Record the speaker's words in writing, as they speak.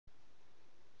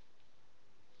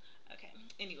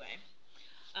Anyway,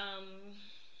 um,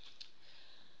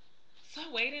 so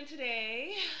I weighed in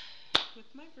today with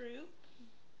my group.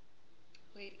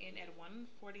 Weighed in at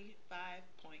 145.4.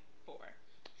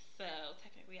 So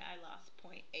technically, I lost zero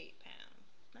point 0.8 pounds.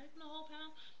 Not even a whole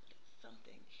pound, but it's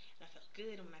something. And I felt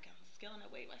good. And when I got on the scale and I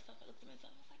weighed myself, I looked at myself.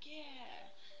 I was like, yeah,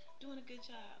 doing a good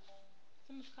job.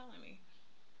 Someone's calling me.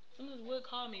 Someone would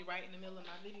call me right in the middle of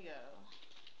my video.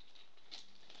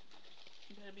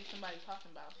 You better be somebody talking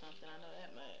about something. I know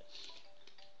that much.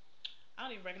 I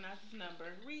don't even recognize this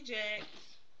number. Reject.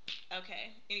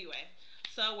 Okay. Anyway,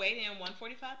 so weighed in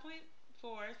 145.4.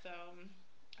 So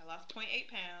I lost zero point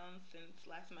 0.8 pounds since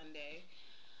last Monday.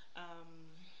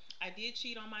 Um, I did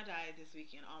cheat on my diet this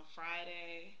weekend. On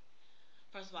Friday,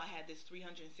 first of all, I had this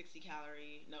 280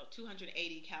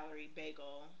 calorie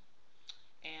bagel,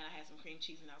 and I had some cream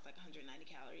cheese, and that was like 190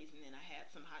 calories, and then I had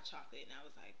some hot chocolate, and that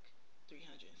was like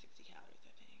 360 calories,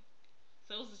 I think.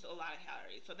 So it was just a lot of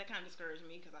calories. So that kind of discouraged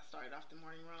me because I started off the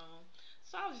morning wrong.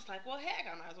 So I was just like, well, heck,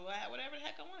 I might as well have whatever the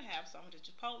heck I want to have. So I went to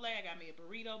Chipotle. I got me a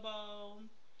burrito bowl.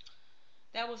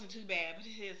 That wasn't too bad, but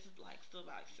it is like still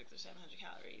about like 600 or 700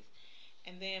 calories.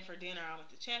 And then for dinner, I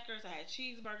went to Checkers. I had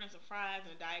cheeseburger and some fries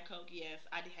and a Diet Coke. Yes,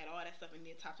 I had all that stuff and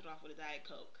then topped it off with a Diet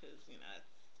Coke because,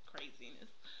 that's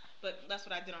craziness. But that's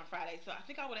what I did on Friday. So I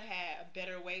think I would have had a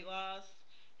better weight loss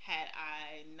had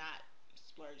I not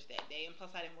splurged that day. And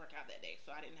plus, I didn't work out that day.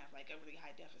 So I didn't have like a really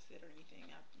high deficit or anything.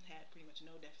 I had pretty much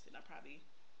no deficit. I probably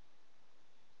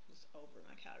was over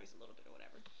my calories a little bit or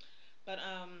whatever. But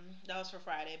that was for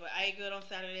Friday. But I ate good on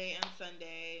Saturday and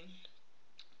Sunday.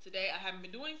 Today I haven't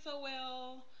been doing so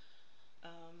well.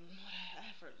 What I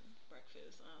had for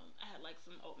breakfast? I had like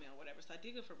some oatmeal or whatever, so I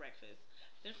did good for breakfast.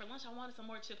 Then for lunch, I wanted some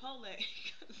more Chipotle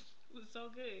because it was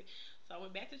so good. So I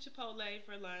went back to Chipotle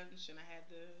for lunch, and I had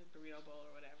the burrito bowl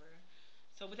or whatever.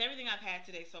 So with everything I've had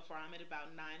today so far, I'm at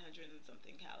about 900 and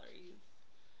something calories,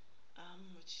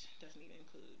 which doesn't even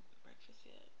include breakfast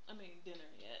yet. I mean dinner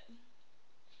yet.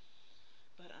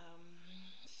 But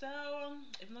so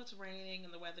even though it's raining and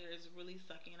the weather is really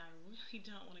sucky, and I really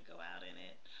don't want to go out in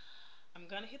it, I'm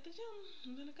gonna hit the gym.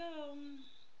 I'm gonna go. I'm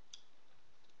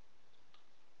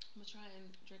gonna try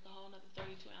and drink a whole another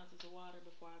 32 ounces of water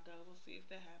before I go. We'll see if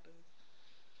that happens.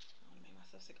 I want to make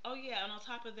myself sick. Oh yeah, and on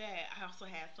top of that, I also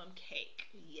had some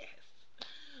cake. Yes,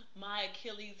 my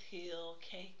Achilles heel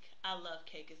cake. I love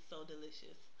cake. It's so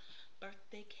delicious.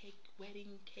 Birthday cake,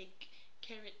 wedding cake,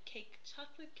 carrot cake,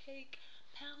 chocolate cake,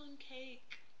 pound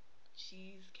cake,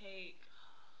 cheesecake.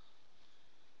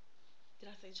 Did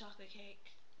I say chocolate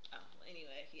cake? Oh,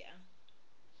 anyway, yeah.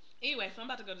 Anyway, so I'm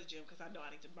about to go to the gym because I know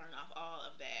I need to burn off all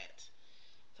of that.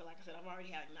 So like I said, I've already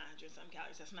had 900 some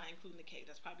calories. That's not including the cake.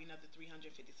 That's probably another 350.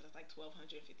 So that's like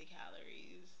 1,250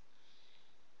 calories.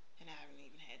 And I haven't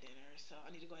even had dinner. So I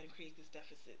need to go ahead and create this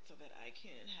deficit so that I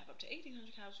can have up to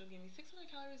 1,800 calories. Which will give me 600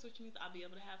 calories, which means I'll be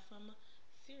able to have some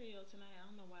cereal tonight. I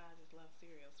don't know why I just love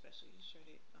cereal, especially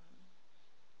shredded.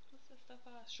 What's that stuff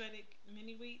called? Shredded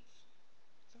mini wheats.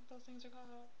 Is that what those things are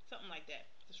called? Something like that.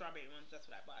 The strawberry ones.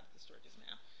 That's what I bought at the store just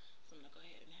now. So I'm gonna go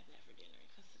ahead and have that for dinner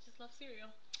because I just love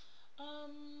cereal.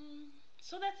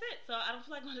 So that's it. So I don't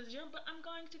feel like going to the gym, but I'm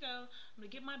going to go. I'm gonna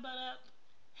get my butt up,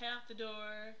 head out the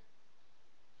door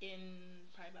in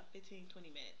probably about 15,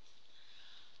 20 minutes.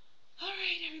 All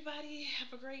right, everybody,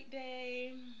 have a great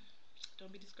day.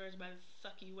 Don't be discouraged by the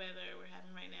sucky weather we're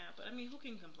having right now. But I mean, who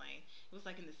can complain? It was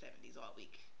like in the 70s all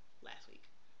week last week.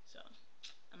 So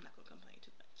I'm not gonna complain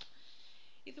too much.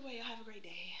 Either way, y'all have a great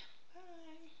day.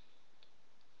 Bye.